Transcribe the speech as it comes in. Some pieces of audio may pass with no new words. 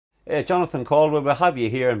Jonathan Caldwell, we'll have you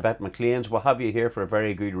here in Bet McLean's. We'll have you here for a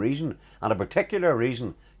very good reason, and a particular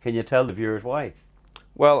reason. Can you tell the viewers why?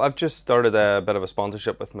 Well, I've just started a bit of a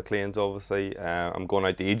sponsorship with McLean's, obviously. I'm going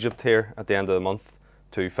out to Egypt here at the end of the month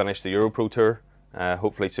to finish the Europro Tour,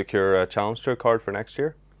 hopefully secure a Challenge Tour card for next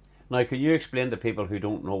year. Now, can you explain to people who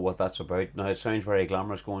don't know what that's about? Now, it sounds very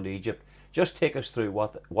glamorous going to Egypt. Just take us through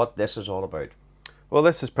what this is all about. Well,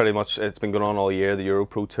 this is pretty much, it's been going on all year, the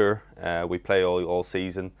Europro Tour. We play all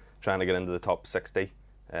season, trying to get into the top 60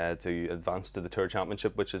 to advance to the Tour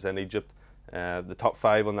Championship, which is in Egypt. The top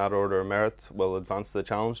 5 on that order of merit will advance to the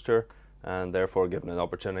Challenge Tour, and therefore given an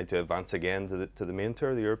opportunity to advance again to the main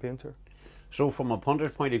tour, the European Tour. So from a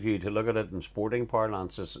punter's point of view, to look at it in sporting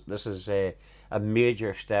parlance, this is a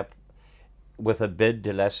major step with a bid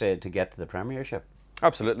to, let's say, to get to the Premiership.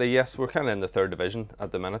 Absolutely, yes. We're kind of in the 3rd division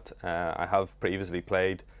at the minute. I have previously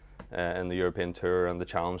played in the European Tour and the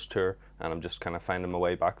Challenge Tour, and I'm just kind of finding my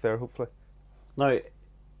way back there, hopefully. Now,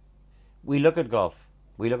 we look at golf.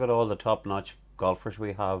 We look at all the top-notch golfers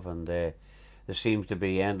we have, and there seems to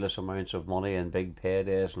be endless amounts of money and big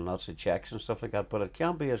paydays and lots of checks and stuff like that, but it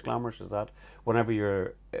can't be as glamorous as that whenever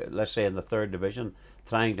you're, let's say, in the 3rd division,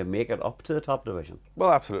 trying to make it up to the top division.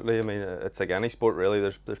 Well, absolutely. I mean, it's like any sport, really.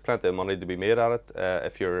 There's plenty of money to be made at it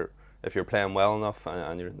if you're playing well enough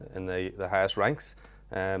and you're in the highest ranks.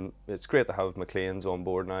 It's great to have McLean's on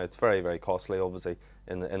board now. It's very, very costly, obviously,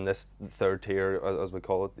 in this 3rd tier, as we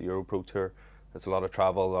call it, the Europro Tour. It's a lot of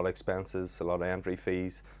travel, a lot of expenses, a lot of entry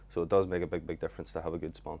fees, so it does make a big difference to have a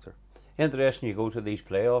good sponsor. Interesting, you go to these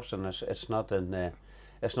playoffs and it's not in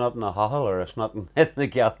a Hull, or it's not in the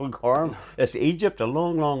Caldwell. It's Egypt, a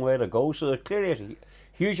long way to go, so there's clearly a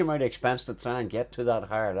huge amount of expense to try and get to that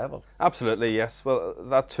higher level. Absolutely, yes. Well,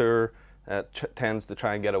 that tour tends to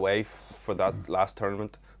try and get away for that last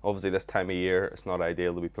tournament. Obviously this time of year it's not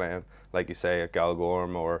ideal to be playing, like you say, at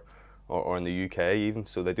Caldwell or in the UK even,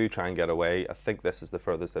 so they do try and get away. I think this is the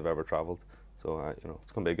furthest they've ever travelled, so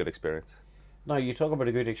it's going to be a good experience. Now, you talk about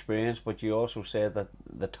a good experience, but you also said that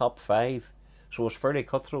the top 5, so it's fairly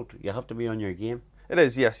cutthroat. You have to be on your game. It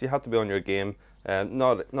is, yes, you have to be on your game,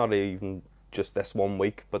 not even just this 1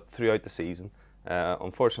 week, but throughout the season.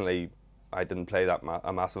 Unfortunately, I didn't play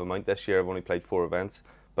a massive amount this year. I've only played 4 events,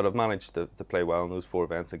 but I've managed to play well in those 4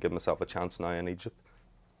 events and give myself a chance now in Egypt.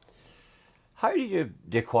 How do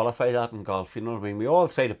you qualify that in golf? You know what I mean? We all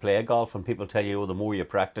say to play golf, and people tell you, oh, the more you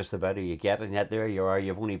practice, the better you get. And yet there you are,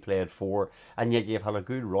 you've only played 4, and yet you've had a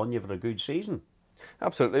good run, you've had a good season.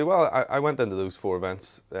 Absolutely. Well, I went into those 4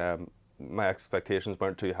 events. My expectations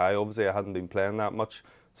weren't too high. Obviously, I hadn't been playing that much,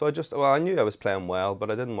 so I knew I was playing well,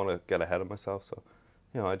 but I didn't want to get ahead of myself. So,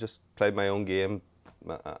 I just played my own game,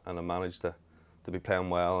 and I managed to be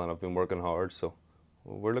playing well, and I've been working hard. So,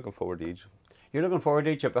 we're looking forward to Egypt. You're looking forward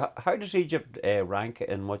to Egypt. How does Egypt rank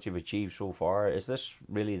in what you've achieved so far? Is this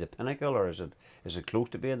really the pinnacle, or is it close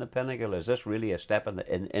to being the pinnacle? Is this really a step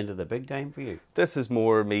into the big time for you? This is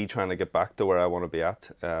more me trying to get back to where I want to be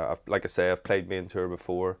at. Like I say, I've played main tour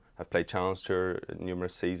before. I've played Challenge Tour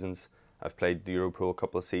numerous seasons. I've played the Europro a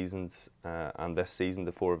couple of seasons, and this season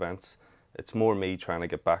the 4 events. It's more me trying to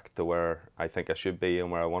get back to where I think I should be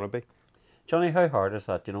and where I want to be. Johnny, how hard is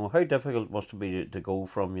that? How difficult must it be to go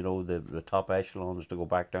from the top echelons to go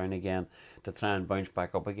back down again, to try and bounce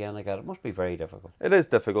back up again? It must be very difficult. It is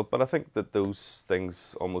difficult, but I think that those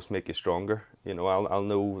things almost make you stronger. I'll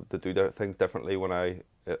know to do things differently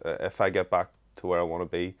if I get back to where I want to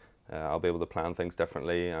be. I'll be able to plan things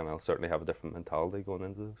differently, and I'll certainly have a different mentality going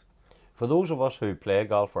into those. For those of us who play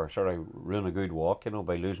golf or sort of ruin a good walk,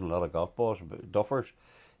 by losing a lot of golf balls, duffers,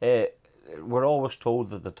 we're always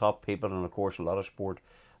told that the top people, and of course a lot of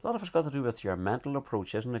it's got to do with your mental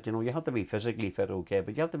approach, isn't it? You have to be physically fit, okay,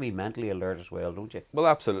 but you have to be mentally alert as well, don't you? Well,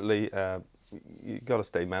 absolutely. You got to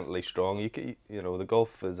stay mentally strong. The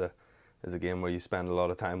golf is a game where you spend a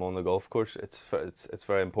lot of time on the golf course. It's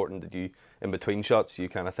very important that you, in between shots, you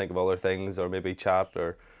kind of think of other things, or maybe chat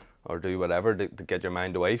or do whatever to get your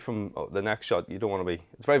mind away from the next shot. You don't want to be.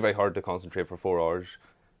 It's very, very hard to concentrate for 4 hours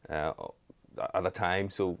at a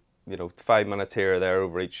time. So 5 minutes here or there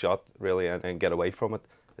over each shot, really, and get away from it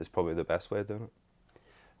is probably the best way of doing it.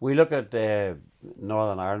 We look at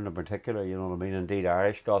Northern Ireland in particular, indeed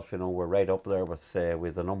Irish golf, we're right up there with the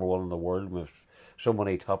 #1 in the world, with so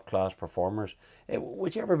many top class performers.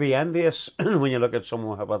 Would you ever be envious when you look at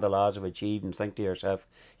what the lads have achieved and think to yourself,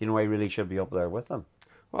 I really should be up there with them?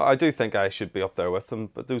 Well, I do think I should be up there with them,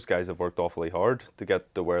 but those guys have worked awfully hard to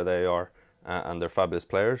get to where they are, and they're fabulous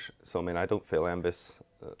players. So I don't feel envious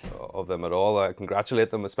of them at all. I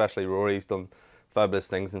congratulate them, especially Rory. He's done fabulous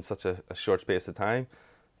things in such a short space of time.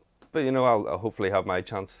 But I'll hopefully have my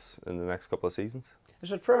chance in the next couple of seasons.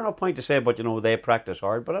 Is it fair enough point to say, but they practice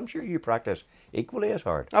hard, but I'm sure you practice equally as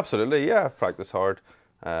hard. Absolutely, yeah. I practice hard.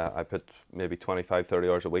 I put maybe 25, 30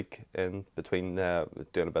 hours a week in between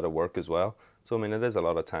doing a bit of work as well. So, I mean, it is a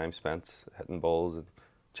lot of time spent hitting balls and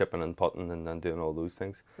chipping and putting and doing all those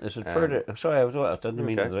things. Is it fair to, sorry, I didn't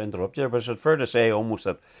mean Okay. to interrupt you, but is it fair to say almost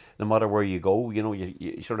that no matter where you go,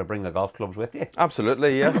 you sort of bring the golf clubs with you?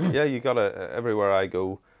 Absolutely, yeah. Yeah, you got to, everywhere I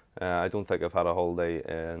go, I don't think I've had a holiday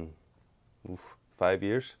in 5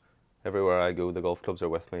 years. Everywhere I go, the golf clubs are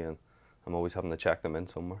with me, and I'm always having to check them in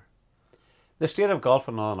somewhere. The state of golf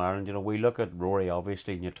in Northern Ireland, we look at Rory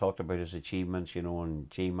obviously, and you talked about his achievements, and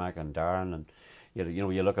GMAC and Darren, and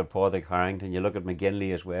you look at Padraig Harrington, you look at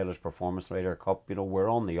McGinley as well as Performance Ryder Cup. We're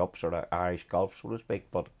on the up sort of Irish golf, so to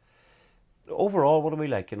speak. But overall, what do we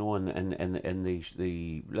like? In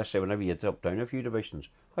the let's say whenever you drop down a few divisions,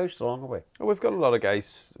 how strong are we? Well, we've got a lot of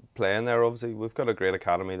guys playing there. Obviously, we've got a great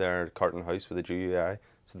academy there at Carton House with the GUI,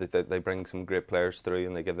 so they bring some great players through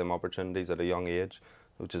and they give them opportunities at a young age,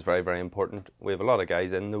 which is very, very important. We have a lot of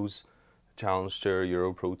guys in those Challenge Tour,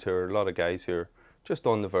 Euro Pro Tour, a lot of guys who are just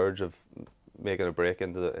on the verge of making a break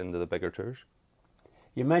into the bigger tours.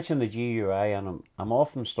 You mentioned the GUI, and I'm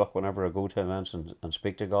often struck whenever I go to events and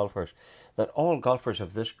speak to golfers that all golfers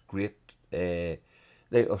have this great. They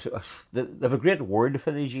have a great word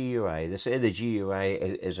for the GUI. They say the GUI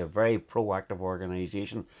is a very proactive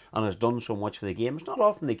organisation and has done so much for the game. It's not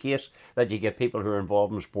often the case that you get people who are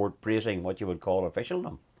involved in sport praising what you would call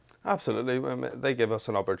officialdom. Absolutely. They give us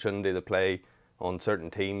an opportunity to play on certain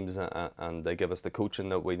teams, and they give us the coaching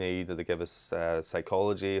that we need. They give us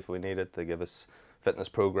psychology if we need it. They give us fitness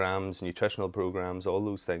programs, nutritional programs, all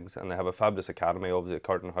those things. And they have a fabulous academy, obviously, at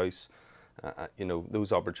Carton House.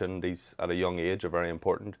 Those opportunities at a young age are very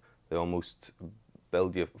important. They almost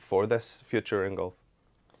build you for this future in golf.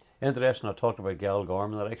 Interesting, I talked about Gail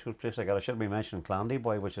Gorman, that excellent place I got. I should be mentioning Clandy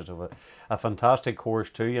which is a fantastic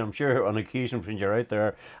course too. And I'm sure on occasion when you're out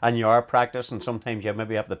there and you are practicing, sometimes you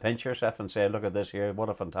maybe have to pinch yourself and say, look at this here, what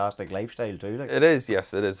a fantastic lifestyle too. It is,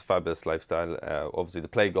 yes, it is a fabulous lifestyle. Obviously, to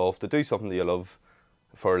play golf, to do something that you love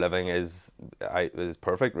for a living is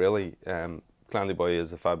perfect, really. Clandy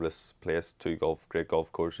is a fabulous place to golf, great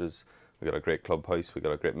golf courses. We've got a great clubhouse, we've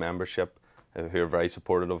got a great membership who are very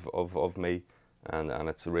supportive of me. And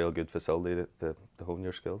it's a real good facility to hone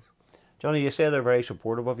your skills. Johnny, you say they're very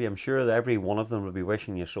supportive of you. I'm sure that every one of them will be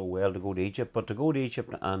wishing you so well to go to Egypt. But to go to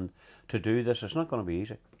Egypt and to do this, it's not going to be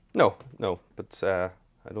easy. No. But I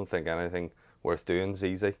don't think anything worth doing is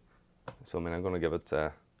easy. So, I mean, I'm going to give it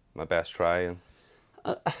my best try. And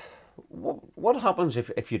what happens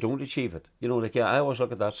if you don't achieve it? I always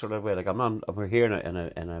look at that sort of way. Like we're here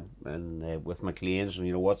with McLean's,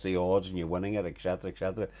 and what's the odds, and you're winning it, etc.,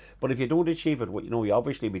 etc. But if you don't achieve it, you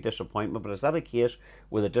obviously be disappointment. But is that a case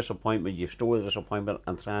with a disappointment you store the disappointment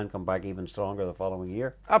and try and come back even stronger the following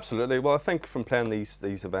year? Absolutely. Well, I think from playing these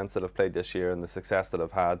events that I've played this year and the success that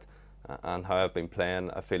I've had and how I've been playing,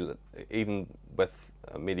 I feel that even with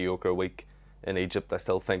a mediocre week in Egypt, I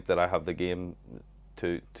still think that I have the game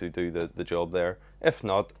to do the job there. If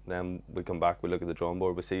not, then we come back, we look at the drawing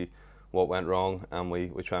board, we see what went wrong, and we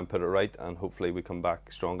try and put it right, and hopefully we come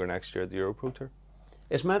back stronger next year at the Euro Pro Tour.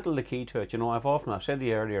 Is mental the key to it? I've said to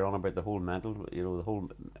you earlier on about the whole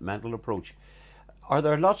mental approach. Are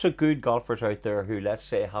there lots of good golfers out there who, let's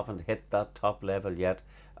say, haven't hit that top level yet,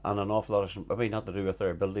 and an awful lot of, not to do with their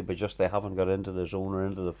ability, but just they haven't got into the zone or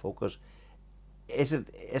into the focus? Is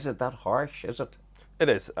it that harsh? Is it? It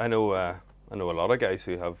is. I know a lot of guys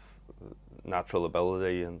who have natural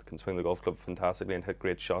ability and can swing the golf club fantastically and hit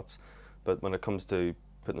great shots, but when it comes to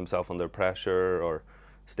putting themselves under pressure or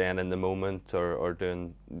staying in the moment or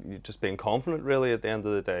doing just being confident, really at the end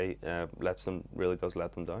of the day, does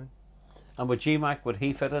let them down. And with GMAC, would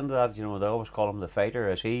he fit into that? They always call him the fighter.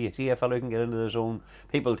 Is he a fellow who can get into the zone?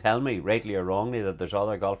 People tell me, rightly or wrongly, that there's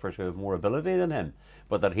other golfers who have more ability than him,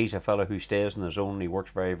 but that he's a fellow who stays in the zone and he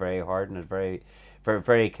works very, very hard and is very, very,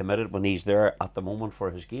 very committed when he's there at the moment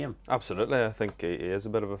for his game. Absolutely, I think he is a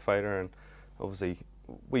bit of a fighter, and obviously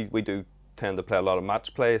we do tend to play a lot of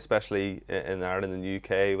match play, especially in Ireland and the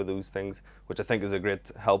UK with those things, which I think is a great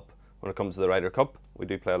help when it comes to the Ryder Cup. We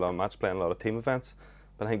do play a lot of match play and a lot of team events.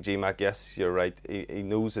 But I think GMAC, yes, you're right. He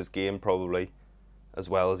knows his game probably as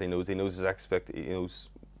well as he knows his he knows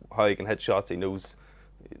how he can hit shots. He knows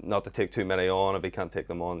not to take too many on if he can't take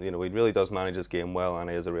them on. He really does manage his game well, and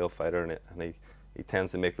he is a real fighter, and he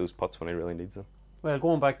tends to make those putts when he really needs them. Well,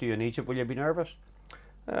 going back to you in Egypt, will you be nervous?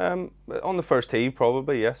 On the first tee,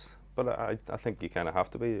 probably yes, but I think you kind of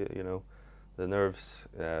have to be. The nerves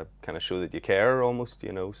kind of show that you care almost.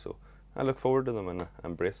 So I look forward to them and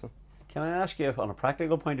embrace them. Can I ask you, on a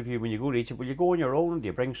practical point of view, when you go to Egypt, will you go on your own? Do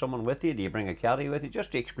you bring someone with you? Do you bring a caddy with you?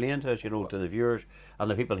 Just to explain to us, to the viewers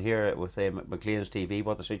and the people here with McLean's TV,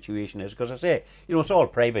 what the situation is. Because I say, it's all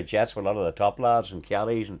private jets with a lot of the top lads and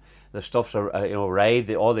caddies, and the stuff's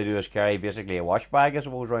arrived. All they do is carry basically a wash bag, I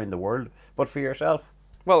suppose, around the world. But for yourself,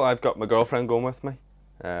 well, I've got my girlfriend going with me.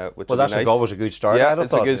 Which well, that's nice. Always a good start. Yeah,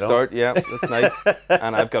 it's a good start. Yeah, that's nice.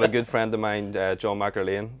 And I've got a good friend of mine, John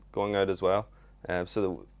McErlane, going out as well.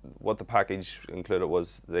 What the package included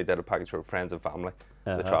was they did a package for friends and family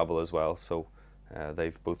to travel as well. So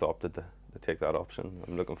they've both opted to take that option.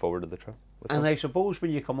 I'm looking forward to the trip. And I suppose when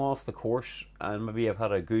you come off the course and maybe you've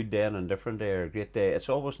had a good day and a different day or a great day, it's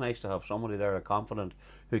always nice to have somebody there, a confidant,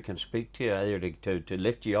 who can speak to you, either to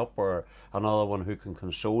lift you up, or another one who can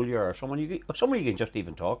console you, or someone you can just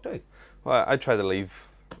even talk to. Well, I try to leave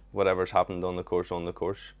whatever's happened on the course,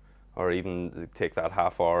 or even take that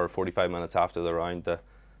half hour, 45 minutes after the round to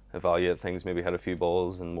evaluate things, maybe hit a few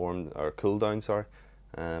balls and warm or cool down.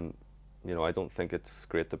 I don't think it's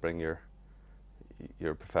great to bring your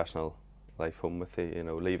professional life home with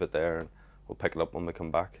you. Leave it there, and we'll pick it up when we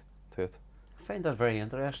come back to it. I find that very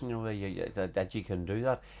interesting, that you can do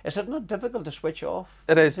that. Is it not difficult to switch off?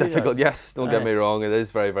 It is difficult, yes. Don't get me wrong. It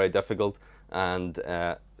is very, very difficult, and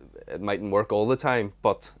it mightn't work all the time,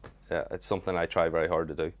 but it's something I try very hard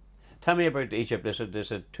to do. Tell me about Egypt. Is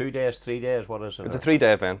it 2 days, 3 days? What is it? It's a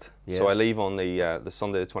 3-day event. Yes. So I leave on the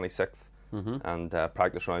Sunday the 26th, and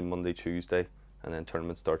practice round Monday, Tuesday, and then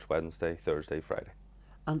tournament starts Wednesday, Thursday, Friday.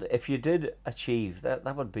 And if you did achieve that,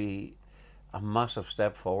 that would be a massive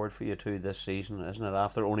step forward for you too this season, isn't it?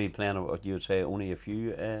 After only playing, what you would say, only a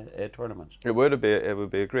few tournaments. It would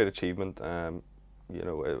be a great achievement. And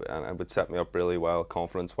it would set me up really well,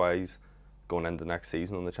 confidence-wise, going into next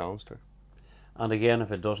season on the Challenge Tour. And again,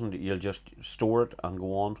 if it doesn't, you'll just store it and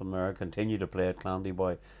go on from there, continue to play at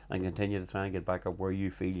Clandeboy, and continue to try and get back up where you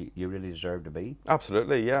feel you really deserve to be.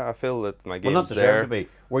 Absolutely, yeah. I feel that my game's not deserve there. To be,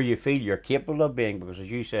 where you feel you're capable of being, because as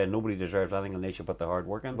you said, nobody deserves anything unless you put the hard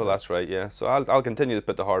work in. Well, that's right, yeah. So I'll continue to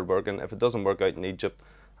put the hard work in. If it doesn't work out in Egypt,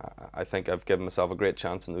 I think I've given myself a great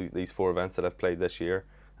chance in these 4 events that I've played this year,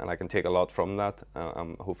 and I can take a lot from that.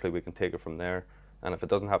 Hopefully we can take it from there. And if it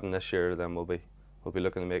doesn't happen this year, then we'll be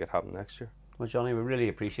looking to make it happen next year. Well, Johnny, we really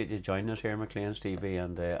appreciate you joining us here at McLean's TV,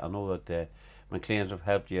 and I know that McLean's have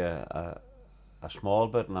helped you a small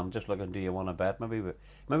bit, and I'm just looking, do you want to bet? Maybe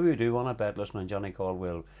we do want to bet, listening to Johnny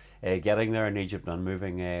Caldwell getting there in Egypt and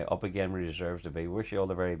moving up again where he deserves to be. Wish you all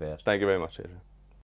the very best. Thank you very much, Adrian.